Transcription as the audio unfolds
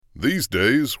These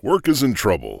days, work is in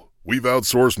trouble. We've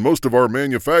outsourced most of our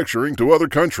manufacturing to other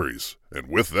countries, and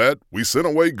with that, we sent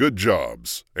away good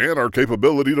jobs and our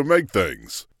capability to make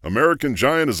things. American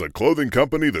Giant is a clothing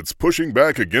company that's pushing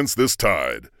back against this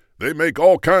tide. They make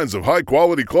all kinds of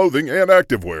high-quality clothing and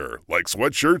activewear, like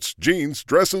sweatshirts, jeans,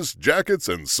 dresses, jackets,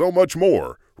 and so much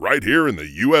more, right here in the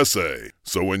USA.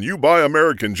 So when you buy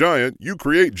American Giant, you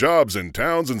create jobs in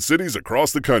towns and cities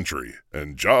across the country.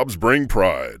 And jobs bring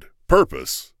pride,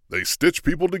 purpose. They stitch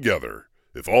people together.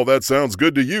 If all that sounds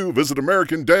good to you, visit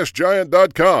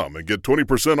American-Giant.com and get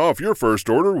 20% off your first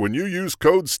order when you use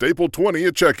code STAPLE20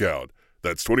 at checkout.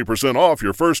 That's 20% off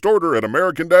your first order at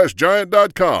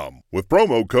American-Giant.com with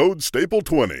promo code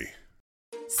STAPLE20.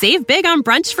 Save big on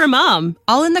brunch for mom,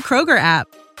 all in the Kroger app.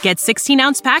 Get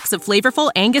 16-ounce packs of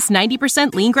flavorful Angus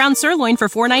 90% lean ground sirloin for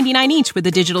 $4.99 each with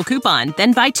a digital coupon.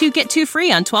 Then buy 2, get 2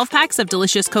 free on 12 packs of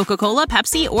delicious Coca-Cola,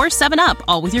 Pepsi, or 7-Up,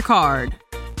 all with your card.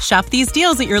 Shop these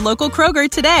deals at your local Kroger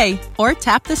today, or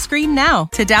tap the screen now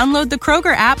to download the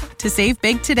Kroger app to save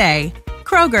big today.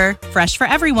 Kroger, fresh for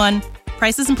everyone.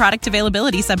 Prices and product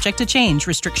availability subject to change.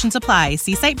 Restrictions apply.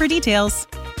 See site for details.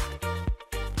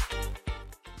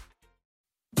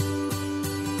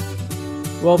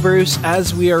 Well, Bruce,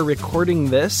 as we are recording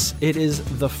this, it is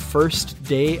the first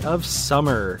day of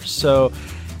summer. So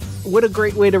what a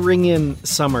great way to ring in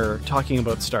summer talking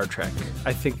about Star Trek.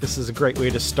 I think this is a great way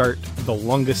to start the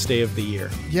longest day of the year.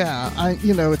 Yeah,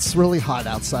 it's really hot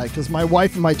outside because my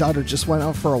wife and my daughter just went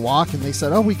out for a walk and they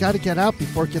said, we got to get out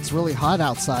before it gets really hot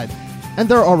outside. And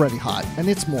they're already hot, and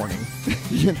it's morning,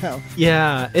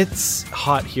 Yeah, it's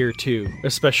hot here too,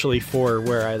 especially for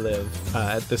where I live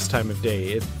at this time of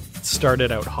day. It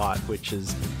started out hot, which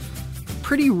is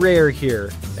pretty rare here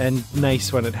and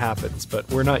nice when it happens, but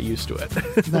we're not used to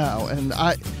it. No, and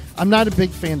I'm not a big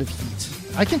fan of heat.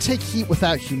 I can take heat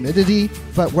without humidity,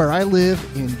 but where I live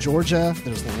in Georgia,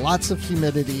 there's lots of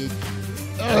humidity,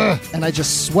 and I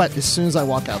just sweat as soon as I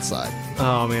walk outside.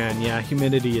 Oh man, yeah,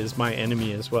 humidity is my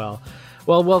enemy as well.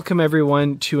 Well, welcome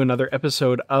everyone to another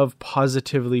episode of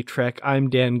Positively Trek. I'm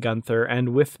Dan Gunther, and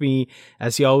with me,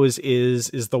 as he always is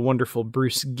the wonderful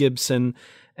Bruce Gibson,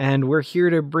 and we're here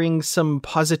to bring some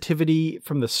positivity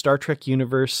from the Star Trek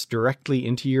universe directly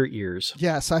into your ears.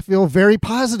 Yes, I feel very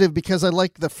positive because I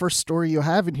like the first story you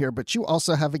have in here, but you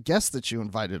also have a guest that you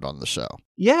invited on the show.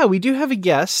 Yeah, we do have a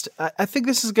guest. I think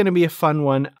this is going to be a fun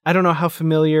one. I don't know how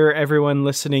familiar everyone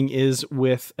listening is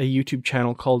with a YouTube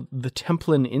channel called The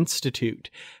Templin Institute,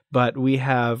 but we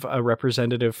have a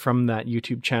representative from that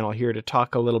YouTube channel here to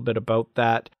talk a little bit about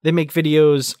that. They make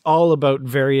videos all about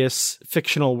various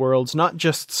fictional worlds, not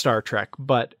just Star Trek,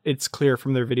 but it's clear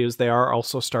from their videos they are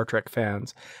also Star Trek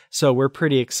fans. So we're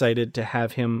pretty excited to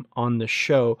have him on the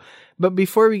show. But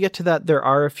before we get to that, there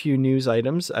are a few news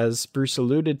items, as Bruce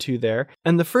alluded to there.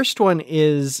 And the first one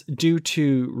is due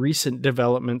to recent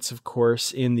developments, of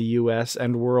course, in the US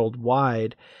and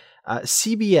worldwide.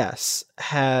 CBS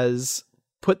has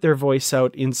put their voice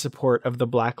out in support of the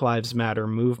Black Lives Matter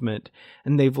movement,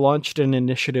 and they've launched an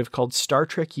initiative called Star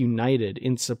Trek United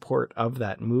in support of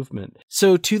that movement.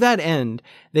 So to that end,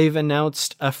 they've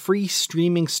announced a free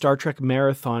streaming Star Trek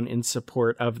marathon in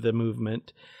support of the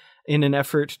movement in an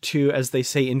effort to, as they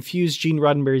say, infuse Gene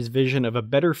Roddenberry's vision of a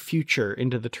better future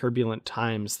into the turbulent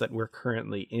times that we're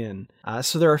currently in.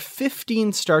 So there are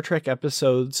 15 Star Trek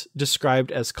episodes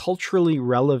described as culturally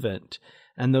relevant,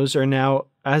 and those are now,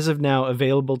 as of now,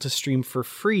 available to stream for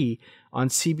free on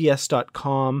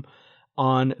CBS.com,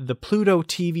 on the Pluto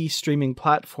TV streaming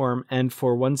platform, and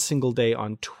for one single day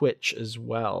on Twitch as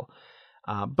well.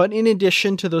 But in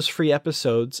addition to those free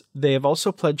episodes, they have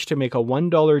also pledged to make a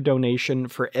 $1 donation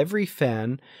for every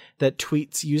fan that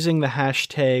tweets using the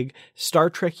hashtag Star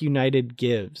Trek United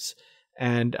Gives.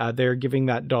 And they're giving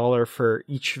that dollar for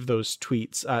each of those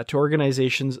tweets to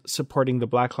organizations supporting the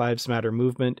Black Lives Matter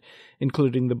movement,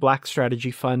 including the Black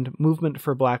Strategy Fund, Movement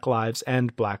for Black Lives,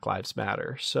 and Black Lives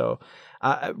Matter. So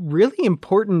really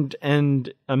important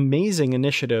and amazing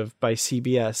initiative by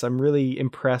CBS. I'm really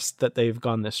impressed that they've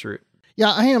gone this route.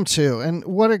 Yeah, I am too. And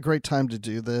what a great time to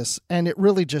do this. And it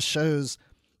really just shows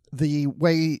the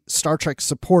way Star Trek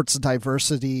supports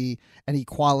diversity and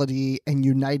equality and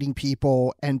uniting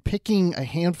people, and picking a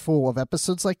handful of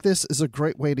episodes like this is a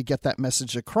great way to get that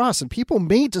message across. And people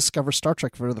may discover Star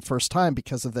Trek for the first time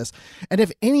because of this. And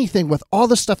if anything, with all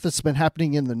the stuff that's been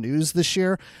happening in the news this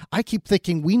year, I keep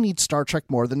thinking we need Star Trek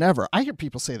more than ever. I hear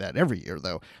people say that every year,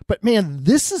 though. But man,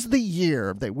 this is the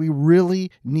year that we really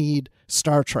need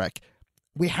Star Trek.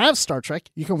 We have Star Trek.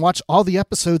 You can watch all the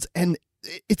episodes, and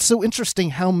it's so interesting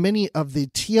how many of the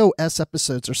TOS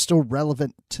episodes are still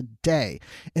relevant today.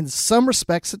 In some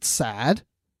respects, it's sad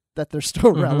that they're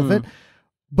still relevant,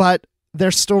 but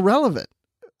they're still relevant.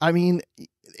 I mean,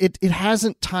 it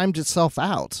hasn't timed itself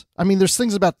out. I mean, there's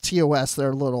things about TOS that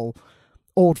are a little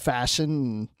old-fashioned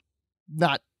and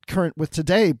not current with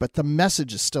today, but the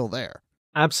message is still there.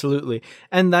 Absolutely.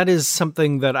 And that is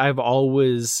something that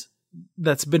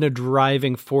that's been a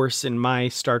driving force in my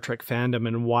Star Trek fandom,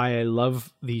 and why I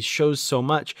love these shows so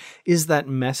much is that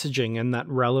messaging and that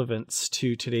relevance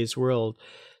to today's world.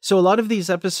 So a lot of these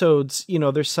episodes,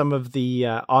 there's some of the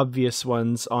obvious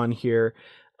ones on here.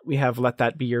 We have Let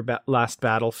That Be Your Last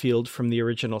Battlefield from the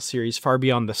original series, Far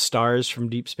Beyond the Stars from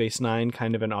Deep Space Nine,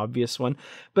 kind of an obvious one.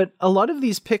 But a lot of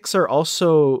these picks are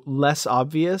also less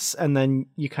obvious, and then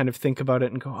you kind of think about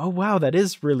it and go, oh, wow, that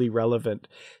is really relevant.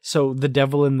 So The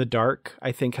Devil in the Dark,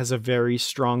 I think, has a very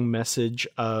strong message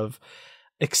of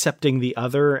accepting the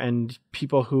other and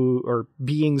people or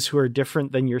beings who are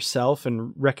different than yourself,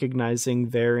 and recognizing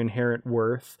their inherent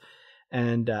worth.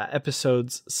 And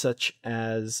episodes such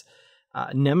as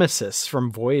Nemesis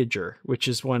from Voyager, which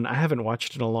is one I haven't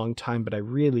watched in a long time, but I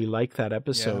really like that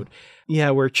episode.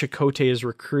 Yeah, where Chakotay is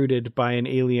recruited by an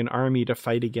alien army to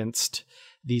fight against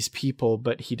these people,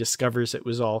 but he discovers it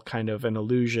was all kind of an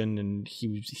illusion, and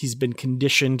he's been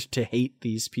conditioned to hate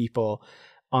these people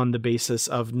on the basis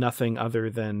of nothing other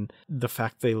than the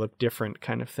fact they look different,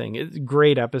 kind of thing. It's a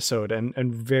great episode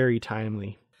and very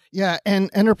timely. Yeah, and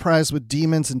Enterprise with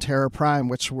Demons and Terra Prime,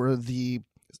 which were the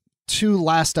two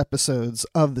last episodes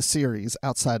of the series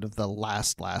outside of the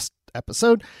last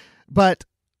episode. But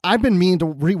I've been meaning to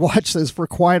rewatch those for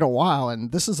quite a while,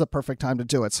 and this is a perfect time to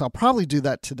do it. So I'll probably do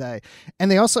that today. And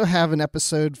they also have an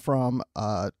episode from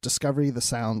Discovery, The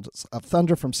Sounds of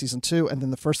Thunder from season 2, and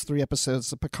then the first 3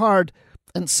 episodes of Picard.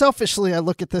 And selfishly, I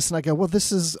look at this and I go, well,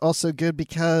 this is also good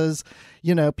because,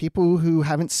 people who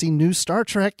haven't seen new Star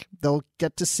Trek, they'll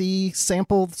get to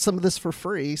sample some of this for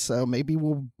free. So maybe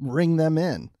we'll ring them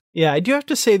in. Yeah, I do have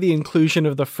to say the inclusion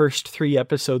of the first 3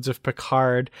 episodes of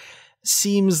Picard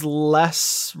seems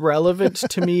less relevant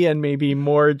to me, and maybe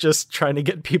more just trying to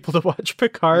get people to watch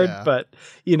Picard. Yeah. But,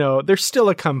 they're still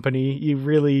a company. You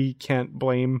really can't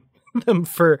blame them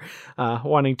for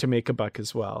wanting to make a buck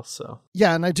as well. So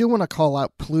yeah, and I do want to call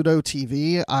out Pluto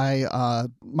TV.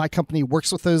 My company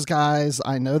works with those guys.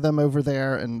 I know them over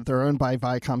there, and they're owned by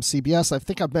Viacom CBS. I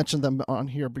think I've mentioned them on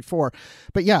here before.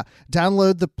 But yeah,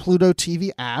 download the Pluto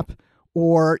TV app,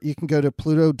 or you can go to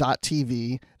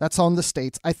pluto.tv. That's on the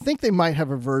States. I think they might have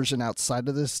a version outside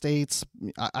of the States.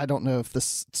 I don't know if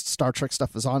this Star Trek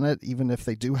stuff is on it, even if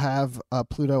they do have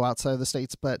Pluto outside of the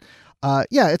States. But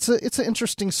yeah, it's an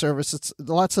interesting service. It's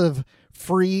lots of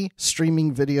free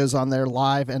streaming videos on there,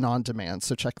 live and on demand.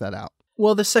 So check that out.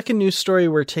 Well, the second news story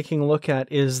we're taking a look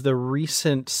at is the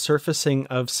recent surfacing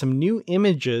of some new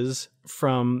images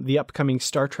from the upcoming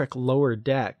Star Trek Lower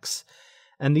Decks.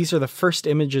 And these are the first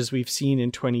images we've seen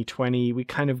in 2020. We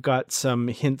kind of got some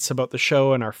hints about the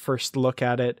show and our first look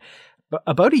at it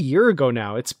about a year ago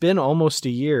now. It's been almost a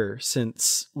year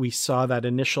since we saw that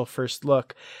initial first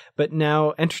look. But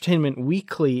now Entertainment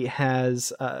Weekly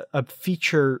has a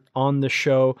feature on the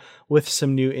show with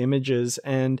some new images.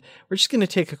 And we're just going to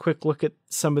take a quick look at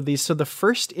some of these. So the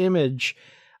first image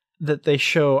that they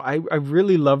show, I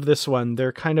really love this one.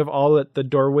 They're kind of all at the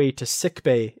doorway to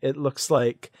sickbay, it looks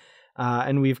like.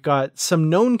 And we've got some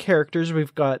known characters.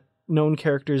 We've got known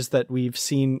characters that we've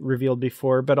seen revealed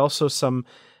before, but also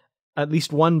at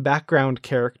least one background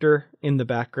character in the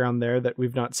background there that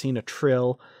we've not seen, a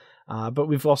Trill. But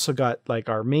we've also got like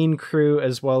our main crew,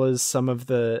 as well as some of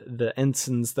the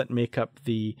ensigns that make up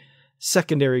the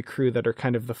secondary crew that are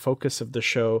kind of the focus of the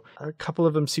show. A couple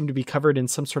of them seem to be covered in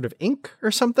some sort of ink or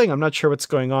something. I'm not sure what's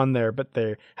going on there, but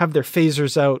they have their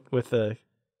phasers out with a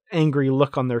angry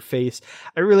look on their face.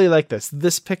 I really like this.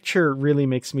 This picture really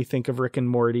makes me think of Rick and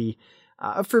Morty,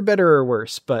 for better or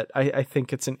worse, but I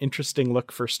think it's an interesting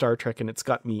look for Star Trek, and it's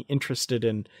got me interested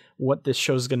in what this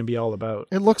show's going to be all about.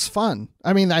 It looks fun.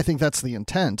 I mean, I think that's the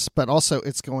intent, but also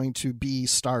it's going to be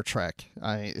Star Trek.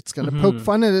 It's going to poke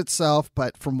fun at itself,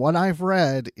 but from what I've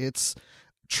read, it's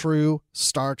true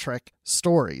Star Trek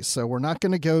stories. So we're not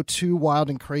going to go too wild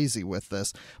and crazy with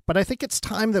this, but I think it's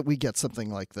time that we get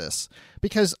something like this,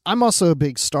 because I'm also a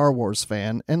big Star Wars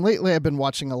fan, and lately I've been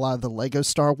watching a lot of the Lego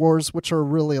Star Wars, which are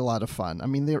really a lot of fun. I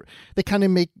mean, they kind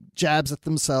of make jabs at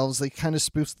themselves, they kind of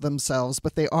spoof themselves,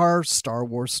 but they are Star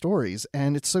Wars stories,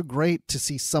 and it's so great to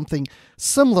see something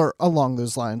similar along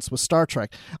those lines with Star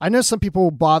Trek. I know some people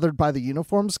were bothered by the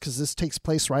uniforms because this takes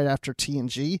place right after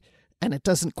TNG, and it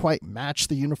doesn't quite match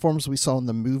the uniforms we saw in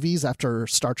the movies after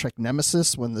Star Trek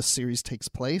Nemesis when the series takes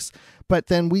place. But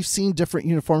then we've seen different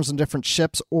uniforms on different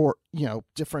ships, or,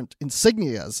 different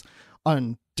insignias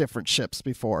on different ships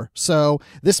before. So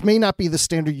this may not be the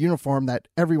standard uniform that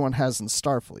everyone has in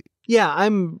Starfleet. Yeah,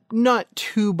 I'm not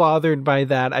too bothered by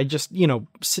that. I just,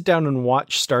 sit down and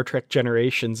watch Star Trek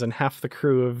Generations, and half the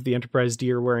crew of the Enterprise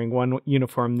D are wearing one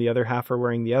uniform, the other half are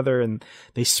wearing the other, and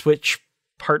they switch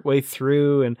partway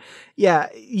through. And yeah,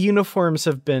 uniforms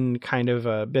have been kind of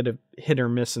a bit of hit or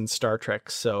miss in Star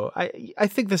Trek. So I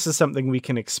think this is something we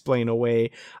can explain away.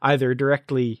 Either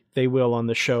directly they will on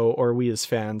the show, or we as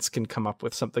fans can come up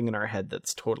with something in our head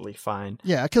that's totally fine.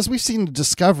 Yeah, because we've seen the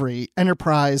Discovery,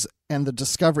 Enterprise and the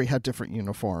Discovery have different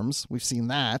uniforms. We've seen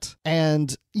that.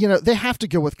 And, they have to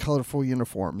go with colorful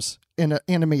uniforms in an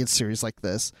animated series like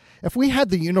this. If we had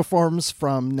the uniforms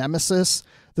from Nemesis,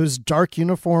 those dark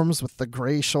uniforms with the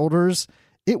gray shoulders,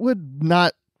 it would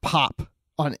not pop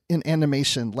in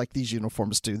animation like these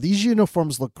uniforms do. These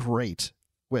uniforms look great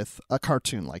with a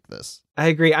cartoon like this. I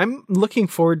agree. I'm looking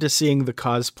forward to seeing the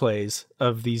cosplays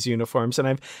of these uniforms,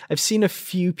 and I've seen a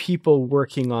few people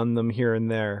working on them here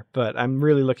and there, but I'm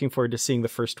really looking forward to seeing the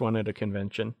first one at a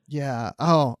convention. Yeah.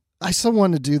 Oh, I still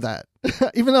want to do that.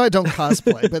 Even though I don't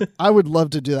cosplay, but I would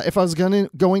love to do that. If I was going to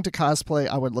cosplay,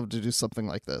 I would love to do something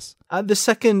like this. The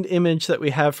second image that we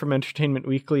have from Entertainment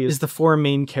Weekly is the four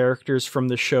main characters from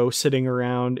the show sitting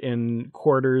around in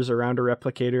quarters around a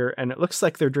replicator, and it looks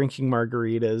like they're drinking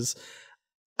margaritas.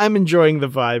 I'm enjoying the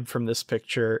vibe from this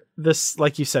picture. This,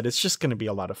 like you said, it's just going to be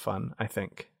a lot of fun, I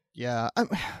think. Yeah,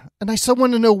 and I still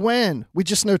want to know when. We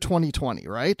just know 2020,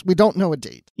 right? We don't know a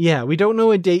date. Yeah, we don't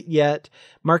know a date yet.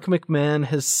 Mark McMahon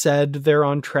has said they're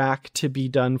on track to be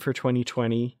done for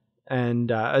 2020.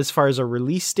 And as far as a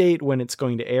release date, when it's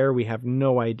going to air, we have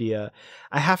no idea.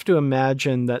 I have to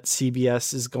imagine that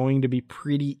CBS is going to be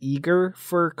pretty eager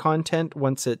for content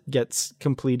once it gets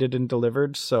completed and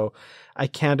delivered. So I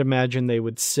can't imagine they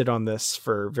would sit on this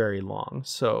for very long.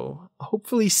 So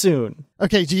hopefully soon.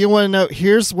 Okay, do you want to know?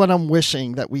 Here's what I'm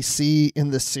wishing that we see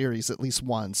in this series at least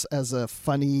once as a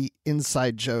funny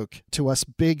inside joke to us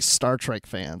big Star Trek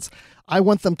fans. I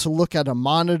want them to look at a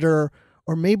monitor,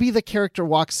 or maybe the character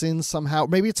walks in somehow.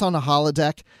 Maybe it's on a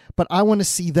holodeck, but I want to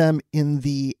see them in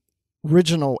the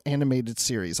original animated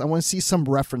series. I want to see some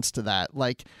reference to that.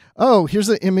 Like, oh, here's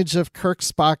an image of Kirk,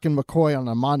 Spock, and McCoy on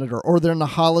a monitor, or they're in a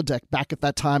holodeck back at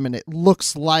that time, and it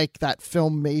looks like that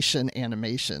Filmation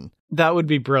animation. That would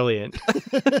be brilliant.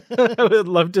 I would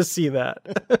love to see that.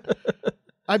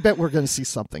 I bet we're going to see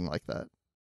something like that.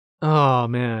 Oh,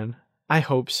 man. I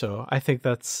hope so. I think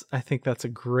that's a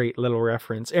great little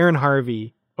reference. Aaron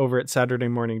Harvey over at Saturday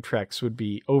Morning Treks would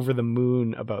be over the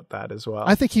moon about that as well.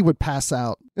 I think he would pass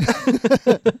out.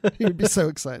 He would be so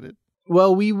excited.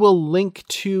 Well, we will link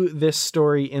to this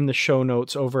story in the show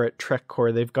notes over at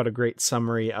TrekCore. They've got a great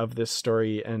summary of this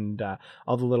story and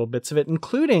all the little bits of it,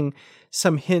 including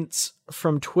some hints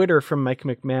from Twitter from Mike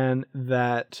McMahon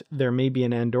that there may be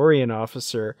an Andorian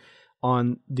officer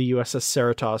on the USS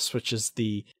Cerritos, which is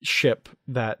the ship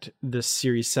that this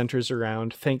series centers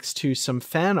around, thanks to some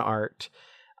fan art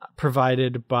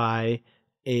provided by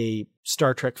a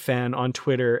Star Trek fan on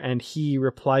Twitter. And he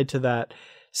replied to that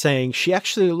saying, she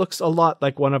actually looks a lot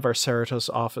like one of our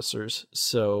Cerritos officers.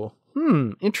 So,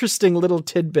 interesting little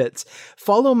tidbits.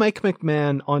 Follow Mike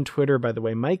McMahon on Twitter, by the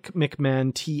way, Mike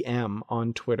McMahon TM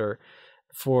on Twitter.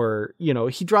 For,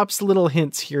 he drops little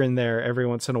hints here and there every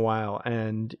once in a while,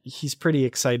 and he's pretty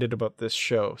excited about this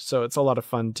show. So it's a lot of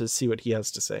fun to see what he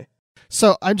has to say.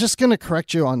 So I'm just going to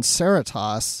correct you on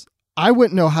Cerritos. I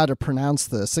wouldn't know how to pronounce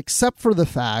this, except for the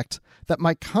fact that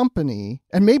my company,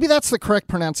 and maybe that's the correct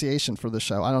pronunciation for the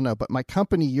show, I don't know, but my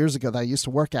company years ago that I used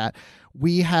to work at,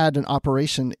 we had an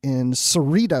operation in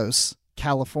Cerritos,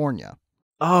 California.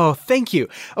 Oh, thank you.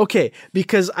 Okay,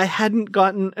 because I hadn't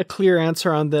gotten a clear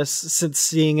answer on this since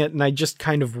seeing it, and I just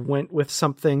kind of went with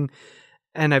something,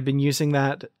 and I've been using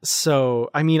that.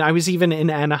 So, I mean, I was even in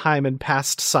Anaheim and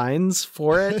passed signs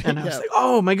for it, and I was like,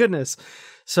 oh my goodness.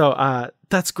 So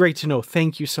that's great to know.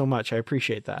 Thank you so much. I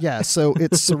appreciate that. Yeah, so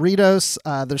it's Cerritos.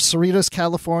 There's Cerritos,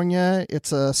 California.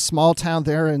 It's a small town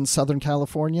there in Southern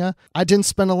California. I didn't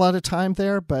spend a lot of time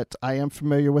there, but I am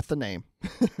familiar with the name.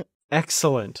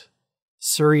 Excellent.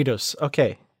 Cerritos.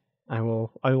 Okay. I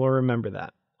will remember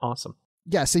that. Awesome.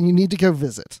 Yes, and you need to go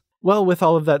visit. Well, with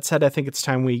all of that said, I think it's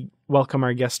time we welcome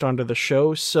our guest onto the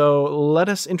show. So let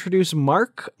us introduce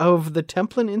Mark of the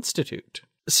Templin Institute.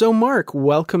 So Mark,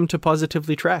 welcome to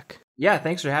Positively Trek. Yeah,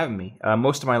 thanks for having me.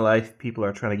 Most of my life, people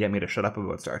are trying to get me to shut up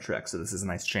about Star Trek, so this is a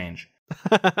nice change.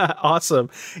 Awesome.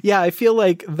 Yeah, I feel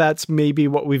like that's maybe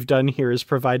what we've done here is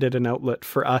provided an outlet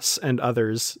for us and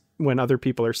others when other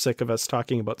people are sick of us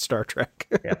talking about Star Trek.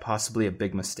 Yeah, possibly a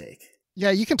big mistake.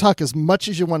 Yeah, you can talk as much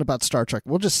as you want about Star Trek.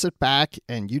 We'll just sit back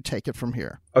and you take it from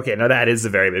here. Okay, now that is a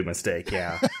very big mistake,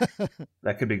 yeah.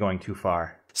 That could be going too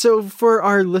far. So for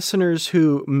our listeners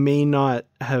who may not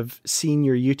have seen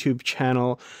your YouTube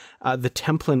channel, the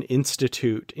Templin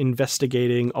Institute,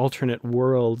 investigating alternate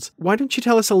worlds, why don't you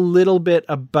tell us a little bit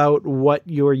about what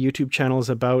your YouTube channel is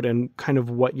about and kind of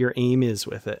what your aim is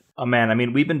with it? Oh man, I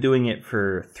mean, we've been doing it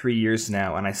for 3 years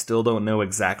now, and I still don't know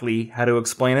exactly how to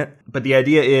explain it. But the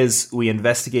idea is we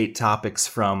investigate topics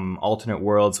from alternate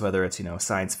worlds, whether it's,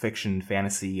 science fiction,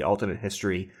 fantasy, alternate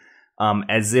history,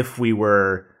 as if we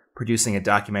were producing a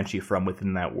documentary from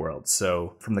within that world.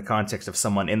 So from the context of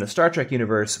someone in the Star Trek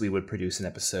universe, we would produce an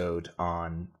episode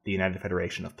on the United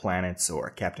Federation of Planets or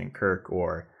Captain Kirk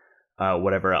or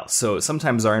whatever else. So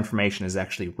sometimes our information is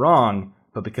actually wrong,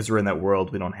 but because we're in that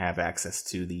world, we don't have access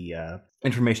to the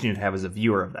information you'd have as a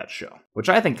viewer of that show, which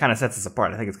I think kind of sets us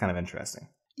apart. I think it's kind of interesting.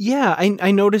 Yeah,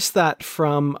 I noticed that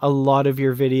from a lot of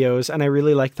your videos, and I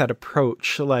really like that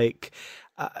approach. Like,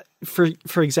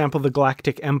 for example, the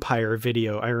Galactic Empire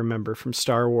video I remember from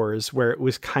Star Wars, where it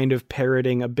was kind of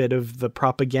parroting a bit of the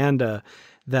propaganda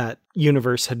that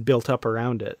universe had built up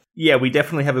around it. Yeah, we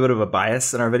definitely have a bit of a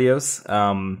bias in our videos.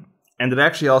 And it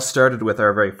actually all started with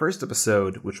our very first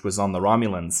episode, which was on the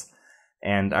Romulans.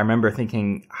 And I remember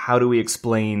thinking, how do we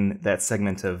explain that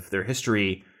segment of their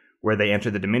history where they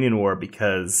entered the Dominion War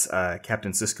because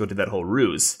Captain Sisko did that whole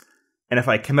ruse? And if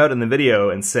I come out in the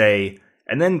video and say,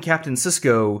 and then Captain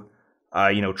Sisko,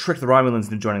 tricked the Romulans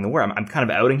into joining the war, I'm kind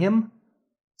of outing him.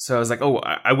 So I was like,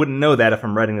 I wouldn't know that if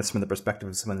I'm writing this from the perspective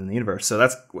of someone in the universe. So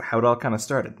that's how it all kind of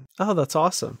started. Oh, that's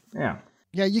awesome. Yeah.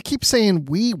 Yeah, you keep saying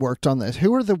we worked on this.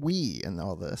 Who are the we in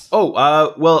all this?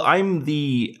 Well, I'm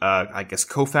the,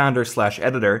 co-founder /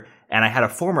 editor, and I had a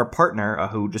former partner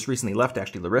who just recently left,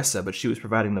 actually, Larissa, but she was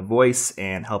providing the voice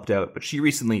and helped out. But she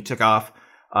recently took off,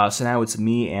 so now it's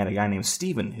me and a guy named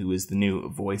Steven, who is the new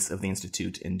voice of the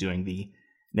Institute and doing the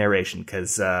narration,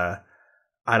 because, I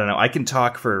don't know, I can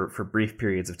talk for brief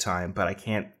periods of time, but I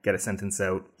can't get a sentence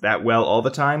out that well all the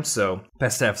time, so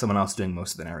best to have someone else doing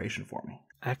most of the narration for me.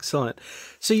 Excellent.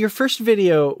 So your first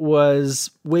video was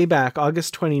way back,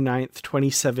 August 29th,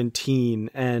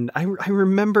 2017. And I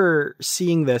remember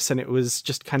seeing this, and it was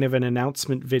just kind of an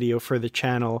announcement video for the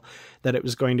channel that it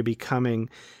was going to be coming.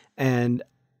 And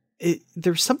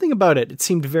there was something about it. It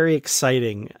seemed very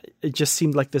exciting. It just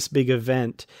seemed like this big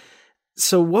event.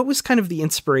 So what was kind of the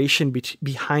inspiration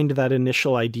behind that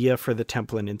initial idea for the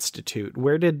Templin Institute?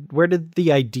 Where did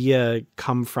the idea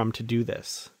come from to do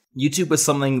this? YouTube was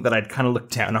something that I'd kind of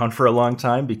looked down on for a long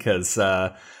time because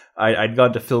I'd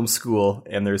gone to film school,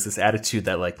 and there's this attitude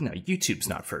that, like, no, YouTube's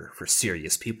not for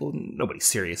serious people. Nobody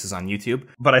serious is on YouTube.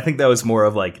 But I think that was more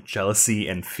of like jealousy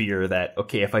and fear that,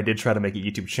 okay, if I did try to make a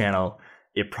YouTube channel,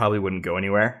 it probably wouldn't go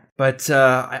anywhere. But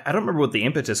I don't remember what the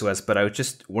impetus was, but I was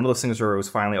just one of those things where it was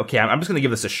finally, okay, I'm just going to give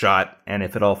this a shot, and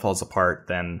if it all falls apart,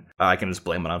 then I can just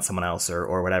blame it on someone else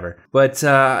or whatever. But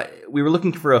we were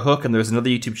looking for a hook, and there was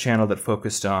another YouTube channel that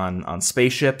focused on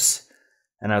spaceships,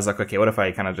 and I was like, okay, what if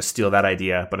I kind of just steal that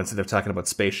idea, but instead of talking about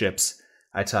spaceships,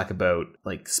 I talk about,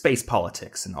 like, space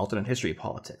politics and alternate history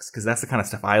politics, because that's the kind of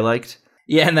stuff I liked.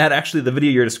 Yeah, and that actually, the video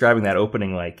you're describing, that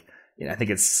opening, like, I think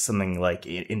it's something like,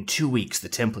 in 2 weeks, the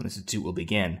Templin Institute will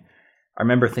begin. I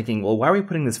remember thinking, well, why are we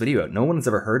putting this video out? No one's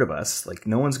ever heard of us. Like,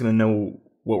 no one's going to know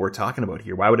what we're talking about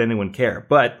here. Why would anyone care?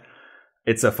 But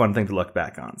it's a fun thing to look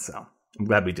back on, so I'm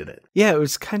glad we did it. Yeah, it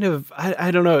was kind of,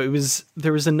 I don't know,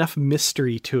 there was enough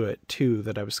mystery to it, too,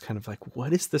 that I was kind of like,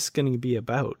 what is this going to be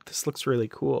about? This looks really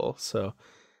cool. So,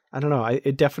 I don't know,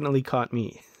 it definitely caught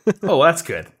me. Oh, well, that's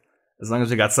good. As long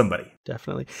as we got somebody.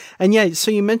 Definitely. And yeah,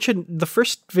 so you mentioned the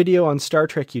first video on Star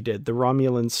Trek you did, the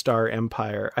Romulan Star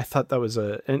Empire. I thought that was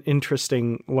an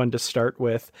interesting one to start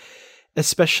with,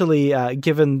 especially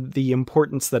given the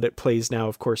importance that it plays now,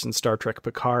 of course, in Star Trek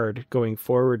Picard going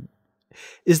forward.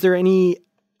 Is there any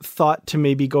thought to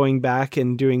maybe going back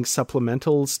and doing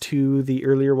supplementals to the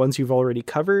earlier ones you've already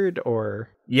covered, or?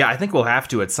 Yeah, I think we'll have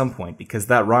to at some point, because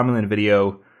that Romulan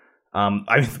video...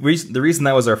 the reason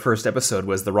that was our first episode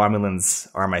was the Romulans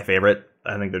are my favorite.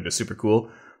 I think they're just super cool.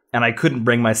 And I couldn't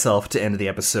bring myself to end the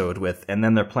episode with, and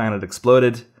then their planet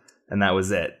exploded, and that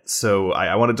was it. So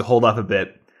I wanted to hold off a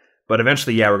bit. But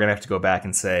eventually, yeah, we're going to have to go back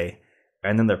and say,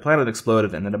 and then their planet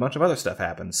exploded, and then a bunch of other stuff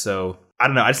happened. So, I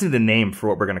don't know, I just need a name for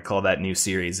what we're going to call that new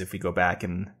series if we go back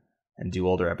and do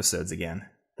older episodes again.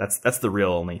 That's the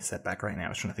real only setback right now. I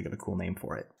was trying to think of a cool name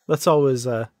for it. That's always...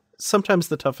 sometimes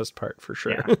the toughest part, for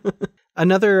sure. Yeah.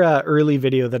 Another early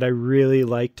video that I really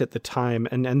liked at the time,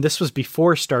 and this was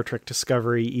before Star Trek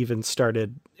Discovery even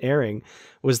started airing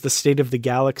was the State of the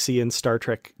Galaxy in Star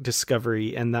Trek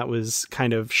Discovery, and that was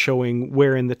kind of showing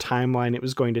where in the timeline it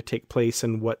was going to take place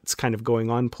and what's kind of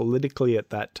going on politically at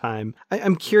that time.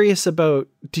 I'm curious about,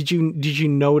 did you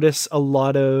notice a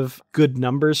lot of good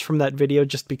numbers from that video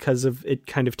just because of it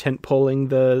kind of tent-poling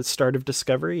the start of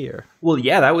Discovery? Or? Well,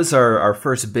 yeah, that was our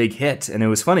first big hit, and it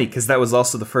was funny because that was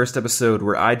also the first episode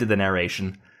where I did the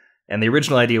narration. And the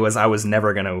original idea was I was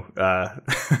never going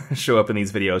to show up in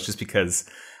these videos just because,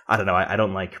 I don't know, I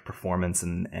don't like performance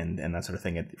and that sort of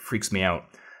thing. It freaks me out.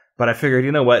 But I figured,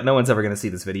 you know what, no one's ever going to see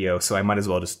this video, so I might as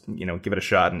well just, give it a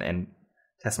shot and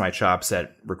test my chops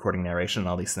at recording narration and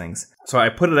all these things. So I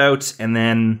put it out, and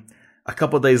then a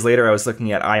couple of days later I was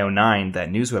looking at IO9,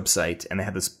 that news website, and they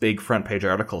had this big front page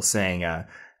article saying,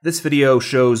 this video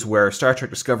shows where Star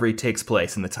Trek Discovery takes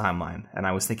place in the timeline. And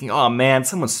I was thinking, oh man,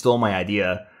 someone stole my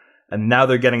idea. And now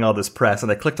they're getting all this press.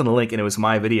 And I clicked on the link and it was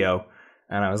my video.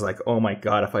 And I was like, oh my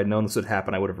God, if I'd known this would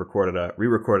happen, I would have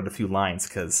re-recorded a few lines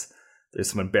because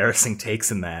there's some embarrassing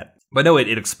takes in that. But no,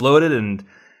 it exploded, and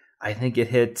I think it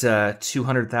hit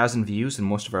 200,000 views, and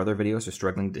most of our other videos are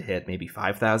struggling to hit maybe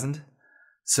 5,000.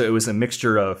 So it was a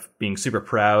mixture of being super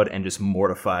proud and just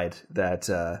mortified that,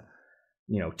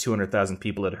 200,000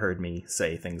 people had heard me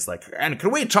say things like, and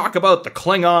can we talk about the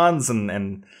Klingons?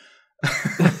 And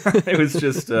it was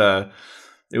just,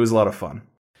 it was a lot of fun.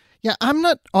 Yeah, I'm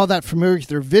not all that familiar with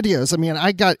their videos. I mean,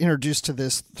 I got introduced to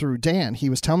this through Dan. He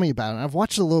was telling me about it, and I've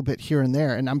watched a little bit here and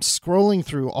there, and I'm scrolling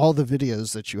through all the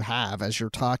videos that you have as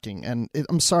you're talking, and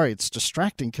I'm sorry, it's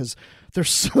distracting because there's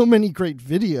so many great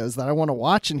videos that I want to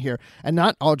watch in here, and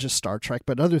not all just Star Trek,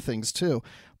 but other things too.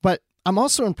 But I'm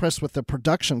also impressed with the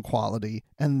production quality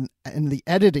and the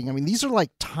editing. I mean, these are like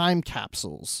time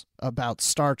capsules about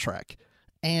Star Trek.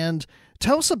 And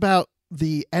tell us about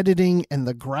the editing and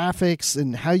the graphics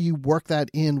and how you work that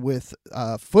in with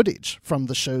footage from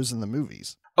the shows and the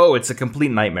movies. Oh, it's a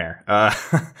complete nightmare.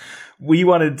 We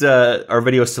wanted our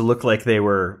videos to look like they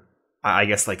were, I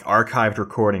guess, like archived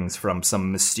recordings from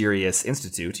some mysterious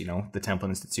institute, the Templin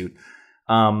Institute.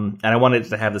 And I wanted it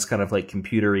to have this kind of like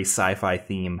computery sci-fi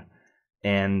theme.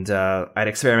 And I'd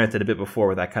experimented a bit before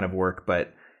with that kind of work,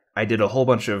 but I did a whole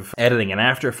bunch of editing in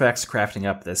After Effects, crafting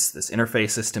up this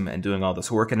interface system and doing all this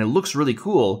work, and it looks really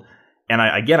cool. And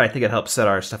I think it helps set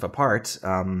our stuff apart,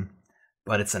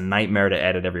 but it's a nightmare to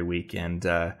edit every week, and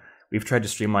we've tried to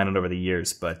streamline it over the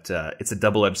years, but it's a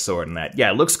double-edged sword in that.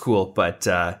 Yeah, it looks cool, but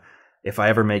if I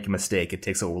ever make a mistake, it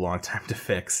takes a long time to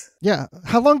fix. Yeah.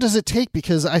 How long does it take?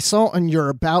 Because I saw on your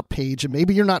About page, and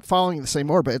maybe you're not following the same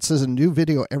order, but it says a new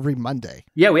video every Monday.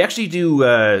 Yeah, we actually do.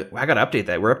 I got to update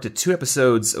that. We're up to 2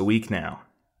 episodes a week now.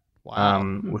 Wow.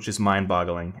 Which is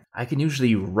mind-boggling. I can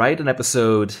usually write an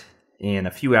episode in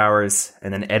a few hours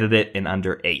and then edit it in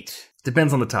under 8.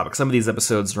 Depends on the topic. Some of these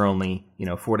episodes are only,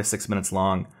 4 to 6 minutes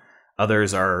long.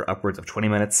 Others are upwards of 20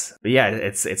 minutes. But yeah,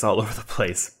 it's all over the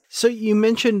place. So you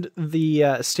mentioned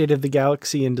the State of the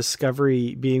Galaxy and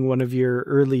Discovery being one of your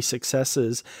early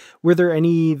successes. Were there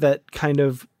any that kind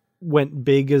of went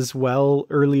big as well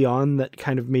early on that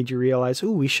kind of made you realize,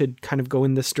 we should kind of go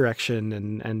in this direction,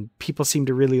 and people seem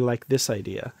to really like this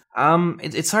idea?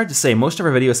 It's hard to say. Most of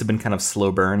our videos have been kind of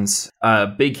slow burns.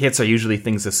 Big hits are usually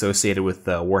things associated with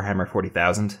Warhammer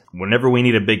 40,000. Whenever we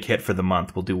need a big hit for the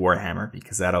month, we'll do Warhammer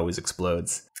because that always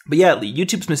explodes. But yeah,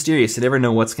 YouTube's mysterious. You never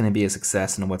know what's going to be a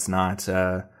success and what's not.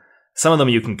 Some of them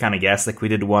you can kind of guess. Like we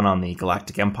did one on the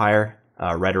Galactic Empire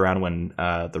right around when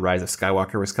The Rise of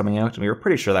Skywalker was coming out. And we were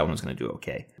pretty sure that one was going to do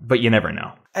okay. But you never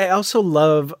know. I also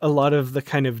love a lot of the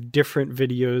kind of different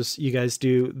videos you guys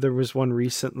do. There was one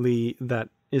recently that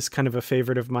is kind of a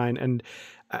favorite of mine, and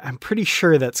I'm pretty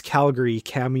sure that's Calgary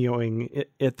cameoing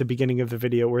at the beginning of the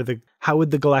video, where how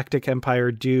would the Galactic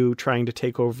Empire do trying to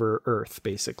take over Earth,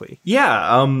 basically?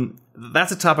 Yeah,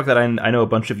 that's a topic that I know a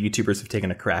bunch of YouTubers have taken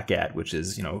a crack at, which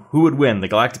is, who would win, the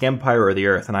Galactic Empire or the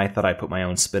Earth? And I thought I'd put my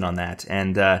own spin on that.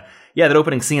 And yeah, that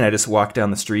opening scene, I just walked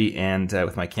down the street and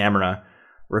with my camera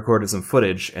recorded some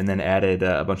footage and then added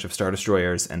a bunch of Star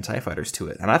Destroyers and TIE Fighters to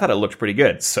it. And I thought it looked pretty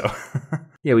good. So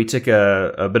yeah, we took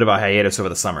a bit of a hiatus over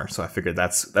the summer. So I figured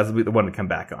that'll be the one to come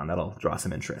back on. That'll draw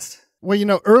some interest.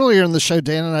 Well, earlier in the show,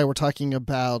 Dan and I were talking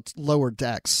about Lower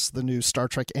Decks, the new Star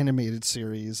Trek animated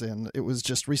series, and it was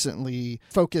just recently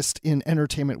focused in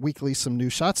Entertainment Weekly, some new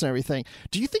shots and everything.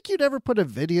 Do you think you'd ever put a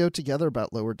video together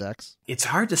about Lower Decks? It's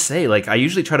hard to say. I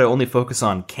usually try to only focus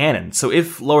on canon. So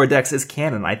if Lower Decks is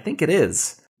canon, I think it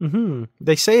is. Mm-hmm.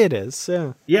 They say it is.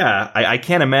 Yeah, I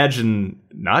can't imagine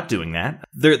not doing that.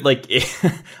 They're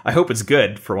I hope it's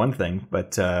good for one thing,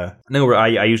 but no,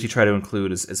 I usually try to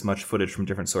include as much footage from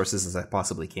different sources as I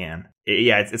possibly can.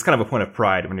 It's kind of a point of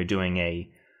pride when you're doing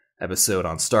a episode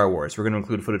on Star Wars. We're going to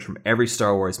include footage from every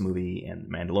Star Wars movie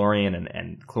and Mandalorian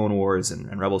and Clone Wars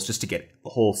and Rebels just to get the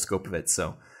whole scope of it.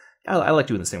 So I like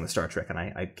doing the same with Star Trek, and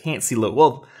I can't see...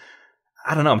 well,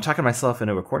 I don't know. I'm talking myself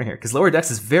into a corner here, because Lower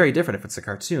Decks is very different if it's a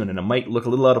cartoon, and it might look a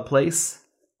little out of place.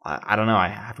 I don't know. I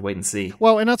have to wait and see.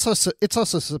 Well, and it's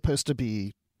also supposed to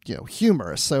be,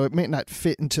 humorous, so it may not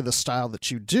fit into the style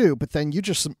that you do. But then you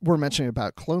just were mentioning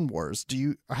about Clone Wars.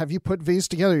 Have you put these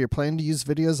together? You're planning to use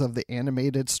videos of the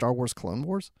animated Star Wars Clone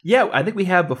Wars? Yeah, I think we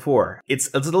have before. It's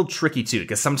a little tricky too,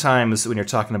 because sometimes when you're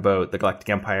talking about the Galactic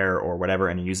Empire or whatever,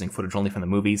 and you're using footage only from the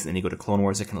movies, and then you go to Clone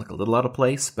Wars, it can look a little out of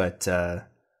place. But there's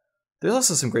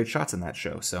also some great shots in that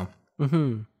show. So.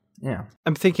 Mm-hmm. Yeah.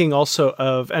 I'm thinking also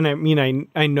of, and I mean,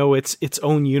 I know it's its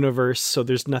own universe, so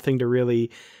there's nothing to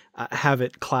really have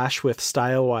it clash with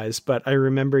style-wise, but I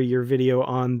remember your video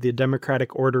on the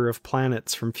Democratic Order of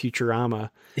Planets from Futurama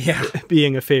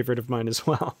being a favorite of mine as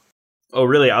well. Oh,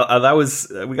 really?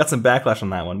 We got some backlash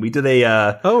on that one. We did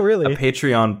a really? A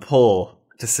Patreon poll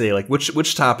to say, like,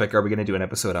 which topic are we going to do an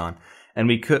episode on? And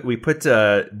we put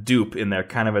Dupe in there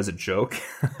kind of as a joke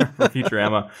for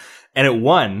Futurama, and it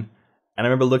won. And I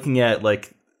remember looking at,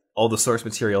 like, all the source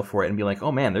material for it and being like,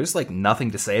 oh man, there's, like, nothing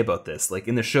to say about this. Like,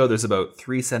 in the show, there's about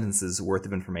 3 sentences worth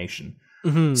of information.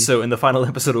 Mm-hmm. So in the final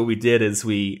episode, what we did is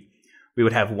we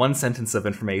would have 1 sentence of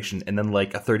information and then,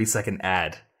 like, a 30-second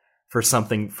ad for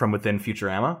something from within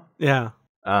Futurama. Yeah.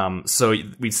 So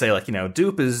we'd say, like,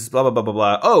 Dupe is blah, blah, blah, blah,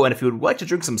 blah. Oh, and if you would like to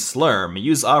drink some Slurm,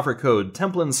 use offer code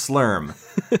Templin Slurm.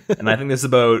 And I think there's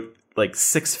about... like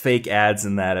 6 fake ads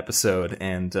in that episode,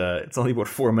 and it's only about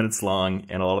 4 minutes long,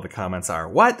 and a lot of the comments are,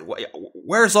 what?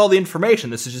 Where's all the information?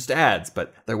 This is just ads.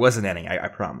 But there wasn't any, I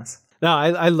promise. No,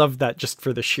 I loved that just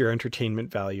for the sheer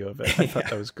entertainment value of it. I thought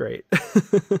that was great.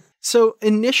 So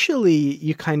initially,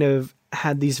 you kind of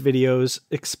had these videos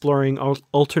exploring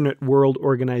alternate world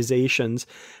organizations,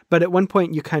 but at one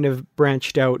point you kind of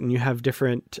branched out and you have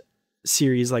different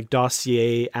series like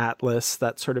Dossier, Atlas,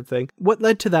 that sort of thing. What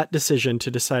led to that decision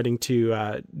to deciding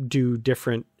to do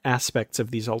different aspects of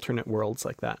these alternate worlds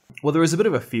like that? Well, there was a bit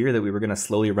of a fear that we were going to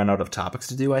slowly run out of topics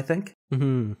to do, I think.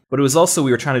 Mm-hmm. But it was also, we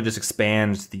were trying to just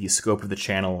expand the scope of the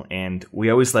channel, and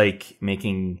we always like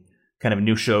making kind of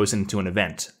new shows into an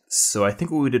event. So I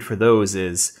think what we did for those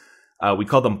is we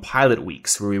called them pilot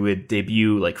weeks, where we would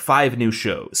debut like 5 new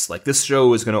shows. Like, this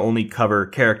show is going to only cover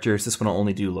characters, this one will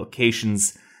only do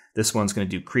locations, this one's going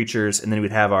to do creatures, and then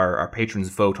we'd have our patrons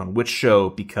vote on which show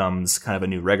becomes kind of a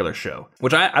new regular show.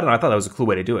 Which I don't know, I thought that was a cool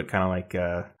way to do it. Kind of like,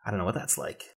 I don't know what that's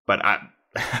like, but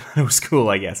it was cool,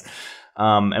 I guess.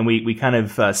 And we kind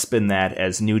of spin that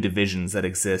as new divisions that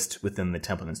exist within the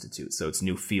Templin Institute. So it's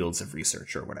new fields of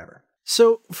research or whatever.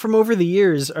 So from over the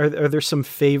years, are there some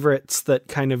favorites that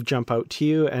kind of jump out to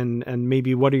you? And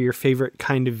maybe what are your favorite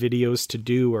kind of videos to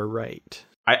do or write?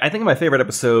 I think my favorite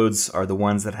episodes are the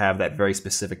ones that have that very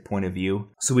specific point of view.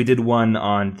 So we did one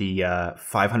on the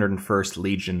 501st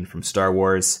Legion from Star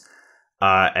Wars,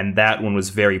 and that one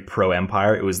was very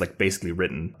pro-Empire. It was like basically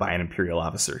written by an Imperial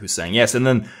officer who's saying, yes, and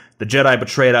then the Jedi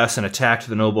betrayed us and attacked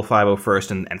the noble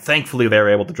 501st, and thankfully they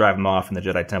were able to drive them off in the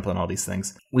Jedi Temple and all these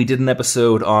things. We did an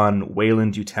episode on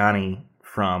Weyland-Yutani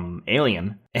from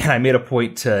Alien, and I made a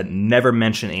point to never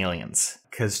mention aliens,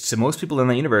 because to most people in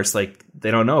the universe, like,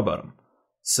 they don't know about them.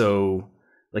 So,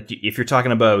 like, if you're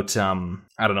talking about, I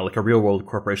don't know, like a real-world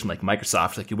corporation like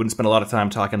Microsoft, like, you wouldn't spend a lot of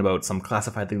time talking about some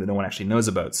classified thing that no one actually knows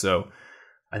about. So,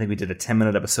 I think we did a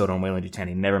 10-minute episode on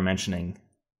Weyland-Yutani, never mentioning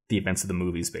the events of the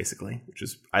movies, basically, which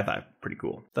is, I thought, pretty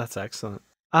cool. That's excellent.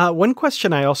 One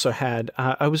question I also had,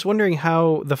 I was wondering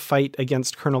how the fight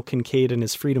against Colonel Kincaid and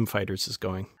his freedom fighters is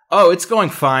going. Oh, it's going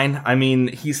fine. I mean,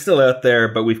 he's still out there,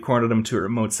 but we've cornered him to a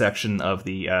remote section of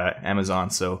the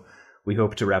Amazon, so we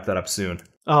hope to wrap that up soon.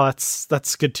 Oh,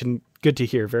 that's good to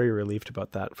hear. Very relieved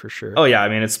about that for sure. Oh yeah, I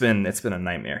mean it's been a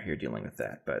nightmare here dealing with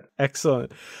that, but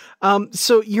excellent.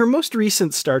 So your most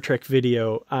recent Star Trek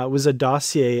video was a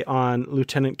dossier on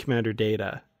Lieutenant Commander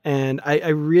Data. And I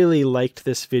really liked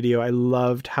this video. I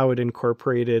loved how it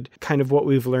incorporated kind of what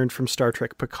we've learned from Star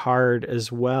Trek Picard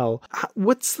as well.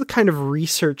 What's the kind of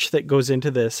research that goes into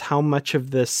this? How much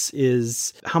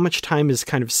time is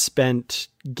kind of spent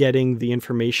getting the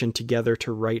information together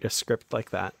to write a script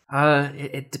like that?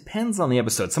 It depends on the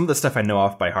episode. Some of the stuff I know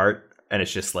off by heart, and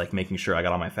it's just like making sure I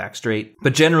got all my facts straight.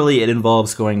 But generally, it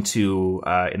involves going to,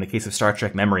 in the case of Star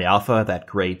Trek Memory Alpha, that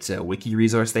great wiki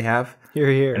resource they have.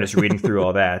 Here. And just reading through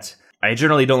all that. I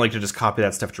generally don't like to just copy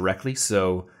that stuff directly.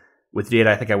 So with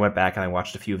Data, I think I went back and I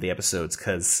watched a few of the episodes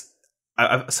because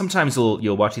sometimes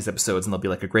you'll watch these episodes and there'll be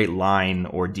like a great line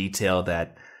or detail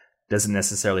that doesn't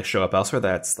necessarily show up elsewhere,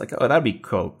 that's like, oh, that'd be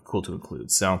cool to include.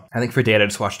 So I think for Data, I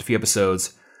just watched a few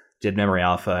episodes, did Memory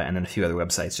Alpha, and then a few other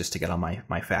websites just to get all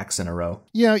my facts in a row.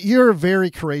 Yeah, you're a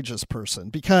very courageous person,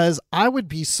 because I would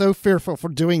be so fearful for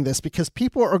doing this, because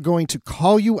people are going to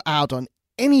call you out on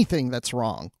anything that's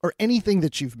wrong or anything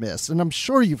that you've missed. And I'm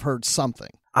sure you've heard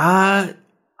something. I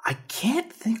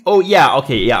can't think. Oh, yeah.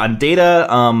 Okay. Yeah. On Data,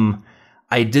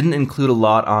 I didn't include a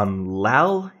lot on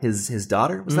Lal, his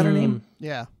daughter. Was that her name?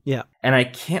 Yeah. Yeah. And I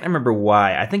can't remember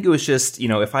why. I think it was just,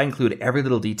 if I include every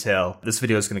little detail, this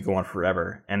video is going to go on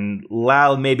forever. And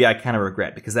Lal, maybe I kind of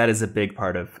regret, because that is a big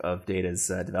part of Data's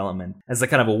development. As a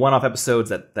kind of a one-off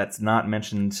episodes that's not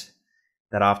mentioned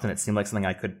that often, it seemed like something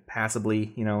I could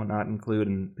passably, not include,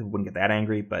 and people wouldn't get that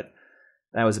angry, but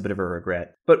that was a bit of a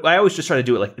regret. But I always just try to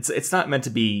do it like, it's not meant to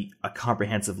be a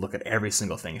comprehensive look at every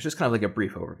single thing. It's just kind of like a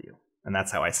brief overview. And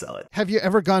that's how I sell it. Have you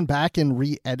ever gone back and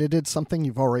re-edited something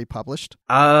you've already published?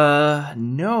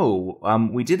 No.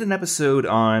 We did an episode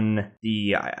on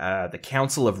the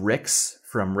Council of Ricks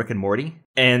from Rick and Morty.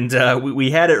 And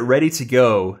we had it ready to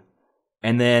go.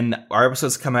 And then our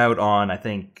episodes come out on, I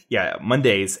think,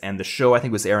 Mondays. And the show, I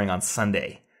think, was airing on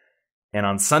Sunday. And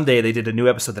on Sunday, they did a new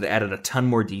episode that added a ton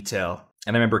more detail.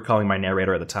 And I remember calling my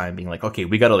narrator at the time being like, okay,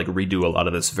 we got to redo a lot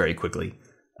of this very quickly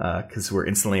because we're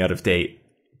instantly out of date.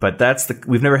 But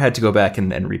we've never had to go back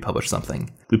and republish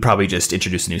something. We'd probably just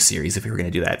introduce a new series if we were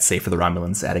going to do that, say for the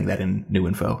Romulans, adding that in new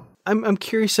info. I'm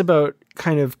curious about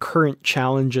kind of current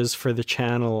challenges for the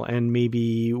channel and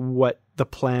maybe what the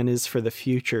plan is for the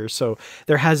future. So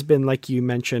there has been, like you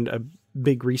mentioned, a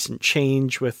big recent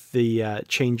change with the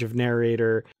change of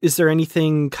narrator. Is there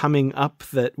anything coming up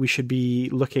that we should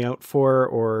be looking out for,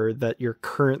 or that you're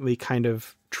currently kind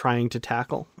of trying to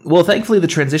tackle? Well, thankfully, the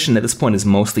transition at this point is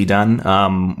mostly done.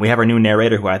 We have our new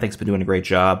narrator, who I think has been doing a great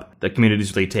job. The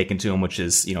community's really taken to him, which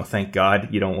is, thank God.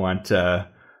 You don't want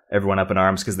everyone up in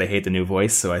arms because they hate the new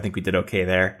voice. So I think we did okay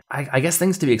there. I guess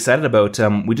things to be excited about.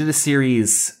 We did a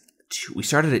series. We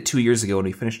started it 2 years ago and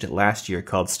we finished it last year,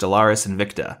 called Stellaris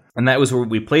Invicta. And that was where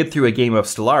we played through a game of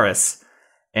Stellaris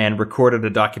and recorded a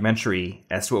documentary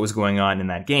as to what was going on in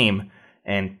that game.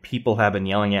 And people have been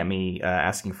yelling at me,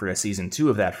 asking for a season 2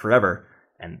 of that forever.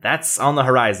 And that's on the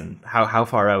horizon. How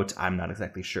far out, I'm not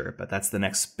exactly sure. But that's the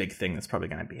next big thing that's probably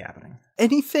going to be happening.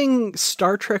 Anything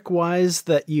Star Trek-wise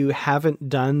that you haven't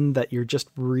done that you're just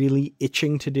really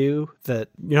itching to do, that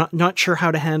you're not sure how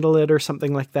to handle it or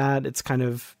something like that? It's kind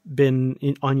of been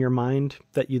on your mind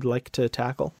that you'd like to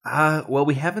tackle? Well,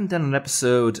 we haven't done an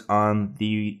episode on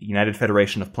the United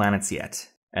Federation of Planets yet.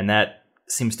 And that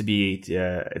seems to be,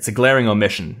 it's a glaring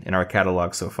omission in our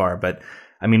catalog so far. But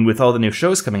I mean, with all the new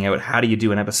shows coming out, how do you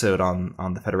do an episode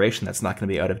on the Federation that's not going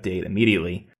to be out of date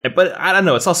immediately? But I don't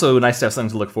know. It's also nice to have something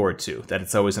to look forward to, that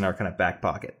it's always in our kind of back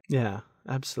pocket. Yeah,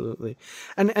 absolutely.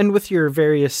 And with your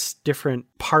various different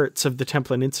parts of the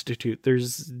Templin Institute,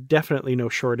 there's definitely no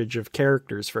shortage of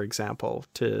characters, for example,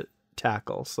 to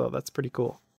tackle. So that's pretty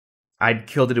cool. I'd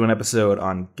kill to do an episode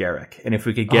on Garrick. And if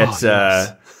we could get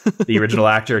the original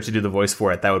actor to do the voice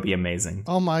for it, that would be amazing.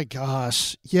 Oh my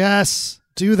gosh. Yes.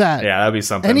 Do that. Yeah, that'd be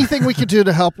something. Anything we could do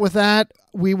to help with that,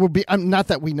 we will be. Not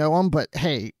that we know him, but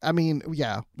hey, I mean,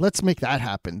 yeah, let's make that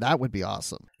happen. That would be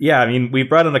awesome. Yeah, I mean, we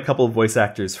brought in a couple of voice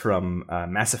actors from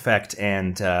Mass Effect,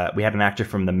 and we had an actor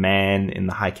from The Man in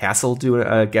the High Castle do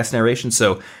a guest narration.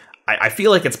 So I feel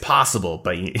like it's possible,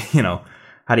 but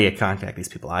how do you contact these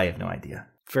people? I have no idea.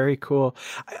 Very cool.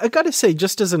 I got to say,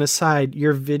 just as an aside,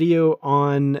 your video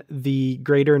on the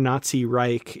Greater Nazi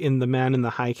Reich in The Man in the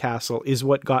High Castle is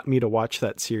what got me to watch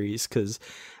that series, because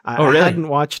I hadn't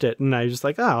watched it, and I was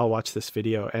like, I'll watch this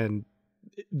video, and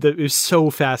it was so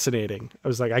fascinating. I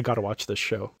was like, I got to watch this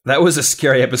show. That was a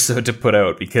scary episode to put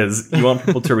out, because you want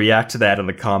people to react to that in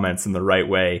the comments in the right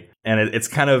way, and it's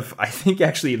kind of, I think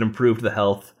actually it improved the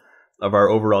health of our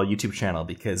overall YouTube channel,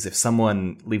 because if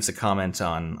someone leaves a comment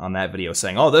on that video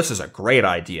saying, oh, this is a great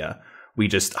idea, we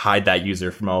just hide that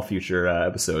user from all future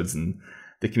episodes, and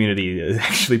the community is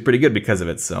actually pretty good because of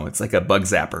it. So it's like a bug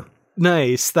zapper.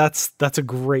 Nice. That's a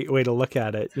great way to look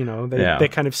at it. They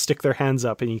kind of stick their hands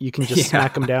up and you can just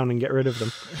smack them down and get rid of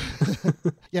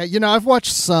them. Yeah. I've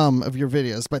watched some of your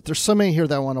videos, but there's so many here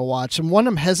that I want to watch. And one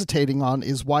I'm hesitating on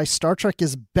is why Star Trek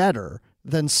is better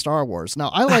than Star Wars. Now,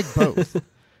 I like both.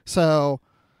 So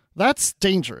that's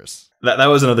dangerous. That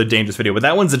was another dangerous video, but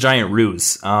that one's a giant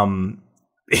ruse.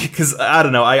 Because I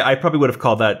don't know, I probably would have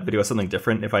called that video something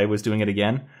different if I was doing it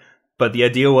again. But the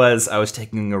idea was I was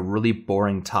taking a really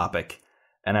boring topic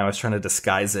and I was trying to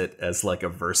disguise it as like a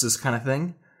versus kind of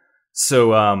thing.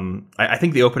 So I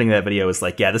think the opening of that video is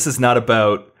like, yeah, this is not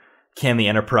about can the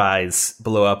Enterprise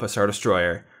blow up a Star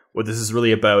Destroyer. What this is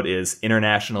really about is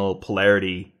international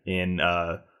polarity in,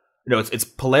 it's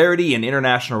polarity in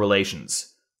international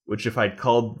relations, which if I'd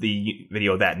called the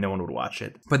video that, no one would watch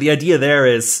it. But the idea there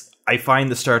is I find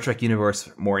the Star Trek universe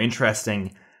more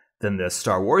interesting than the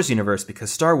Star Wars universe,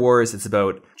 because Star Wars, it's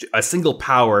about a single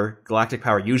power, galactic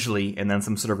power usually, and then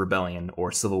some sort of rebellion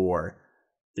or civil war.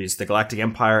 There's the Galactic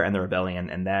Empire and the Rebellion,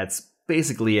 and that's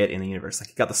basically it in the universe. Like,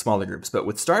 you got the smaller groups. But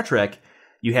with Star Trek,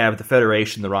 you have the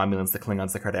Federation, the Romulans, the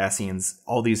Klingons, the Cardassians,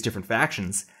 all these different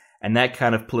factions, and that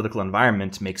kind of political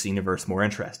environment makes the universe more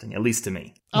interesting, at least to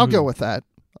me. I'll go with that.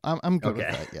 I'm good with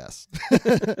that, yes.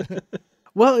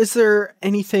 Well, is there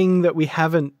anything that we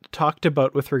haven't talked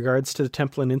about with regards to the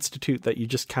Templin Institute that you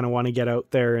just kind of want to get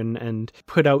out there and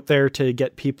put out there to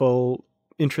get people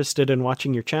interested in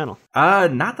watching your channel?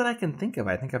 Not that I can think of.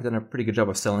 I think I've done a pretty good job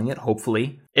of selling it,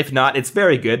 hopefully. If not, it's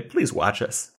very good. Please watch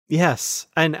us. Yes,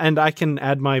 and I can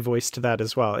add my voice to that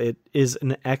as well. It is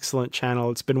an excellent channel.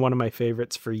 It's been one of my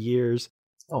favorites for years.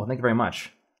 Oh, thank you very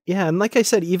much. Yeah, and like I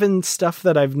said, even stuff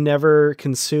that I've never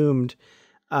consumed,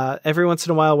 every once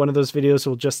in a while, one of those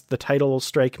videos the title will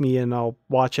strike me and I'll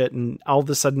watch it, and all of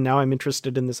a sudden now I'm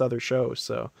interested in this other show.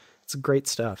 So it's great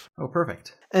stuff. Oh,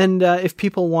 perfect. And if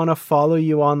people want to follow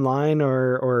you online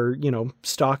or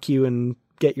stalk you and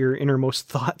get your innermost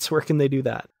thoughts, where can they do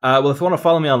that? Well, if you want to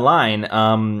follow me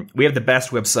online, we have the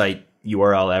best website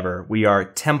URL ever. We are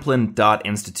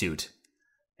templin.institute,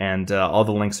 and all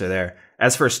the links are there.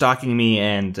 As for stalking me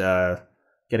and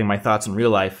getting my thoughts in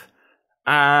real life,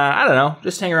 I don't know.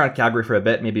 Just hang around Calgary for a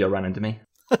bit. Maybe you'll run into me.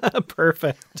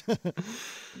 Perfect.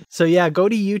 So yeah, go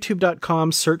to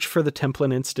youtube.com, search for the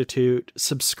Templin Institute,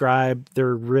 subscribe.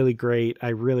 They're really great. I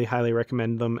really highly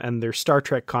recommend them. And their Star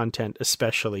Trek content,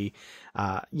 especially,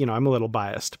 I'm a little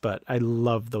biased, but I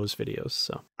love those videos.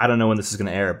 So I don't know when this is going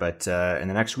to air, but in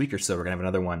the next week or so, we're going to have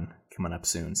another one coming up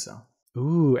soon. So.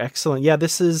 Ooh, excellent. Yeah,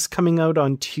 this is coming out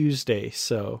on Tuesday,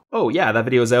 so... Oh, yeah, that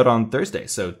video is out on Thursday,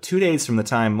 so 2 days from the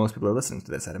time most people are listening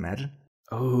to this, I'd imagine.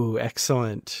 Oh,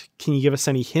 excellent. Can you give us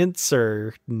any hints,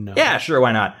 or no? Yeah, sure,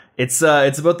 why not? It's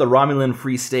about the Romulan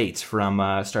Free State from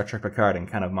Star Trek Picard and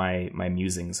kind of my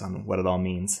musings on what it all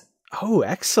means. Oh,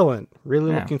 excellent.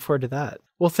 Really looking forward to that.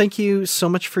 Well, thank you so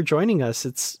much for joining us.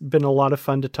 It's been a lot of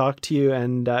fun to talk to you,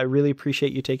 and I really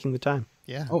appreciate you taking the time.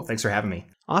 Yeah. Oh, thanks for having me.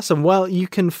 Awesome. Well, you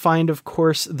can find, of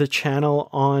course, the channel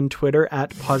on Twitter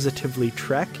at Positively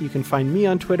Trek. You can find me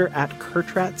on Twitter at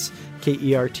Kertrats,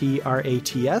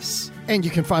 Kertrats. And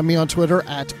you can find me on Twitter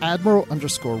at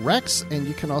Admiral_Rex. And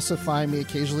you can also find me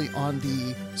occasionally on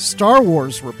the Star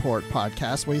Wars Report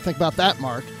podcast. What do you think about that,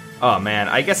 Mark? Oh, man,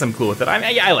 I guess I'm cool with it.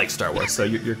 I like Star Wars, so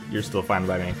you're still fine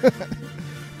by me.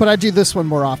 But I do this one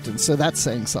more often, so that's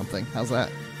saying something. How's that?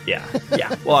 Yeah.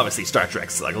 Well, obviously, Star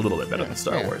Trek's like a little bit better than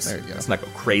Star Wars. There you go. Let's not go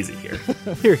crazy here.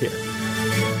 Here.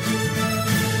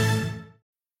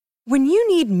 When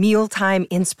you need mealtime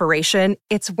inspiration,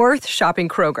 it's worth shopping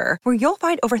Kroger, where you'll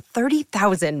find over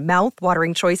 30,000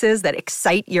 mouth-watering choices that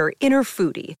excite your inner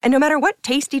foodie. And no matter what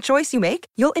tasty choice you make,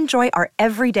 you'll enjoy our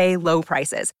everyday low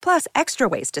prices, plus extra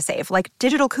ways to save, like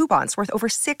digital coupons worth over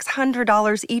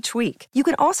 $600 each week. You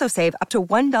can also save up to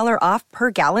 $1 off per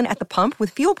gallon at the pump with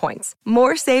fuel points.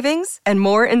 More savings and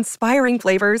more inspiring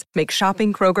flavors make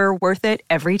shopping Kroger worth it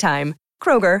every time.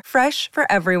 Kroger, fresh for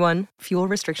everyone. Fuel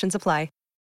restrictions apply.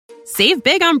 Save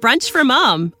big on brunch for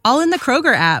mom, all in the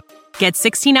Kroger app. Get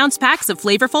 16-ounce packs of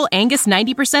flavorful Angus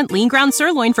 90% lean ground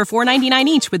sirloin for $4.99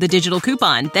 each with a digital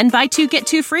coupon. Then buy 2, get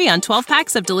 2 free on 12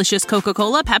 packs of delicious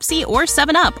Coca-Cola, Pepsi, or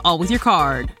 7-Up, all with your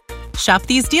card. Shop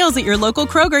these deals at your local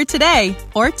Kroger today,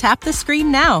 or tap the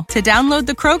screen now to download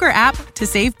the Kroger app to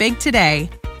save big today.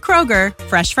 Kroger,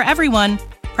 fresh for everyone.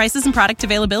 Prices and product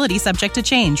availability subject to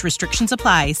change. Restrictions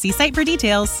apply. See site for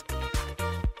details.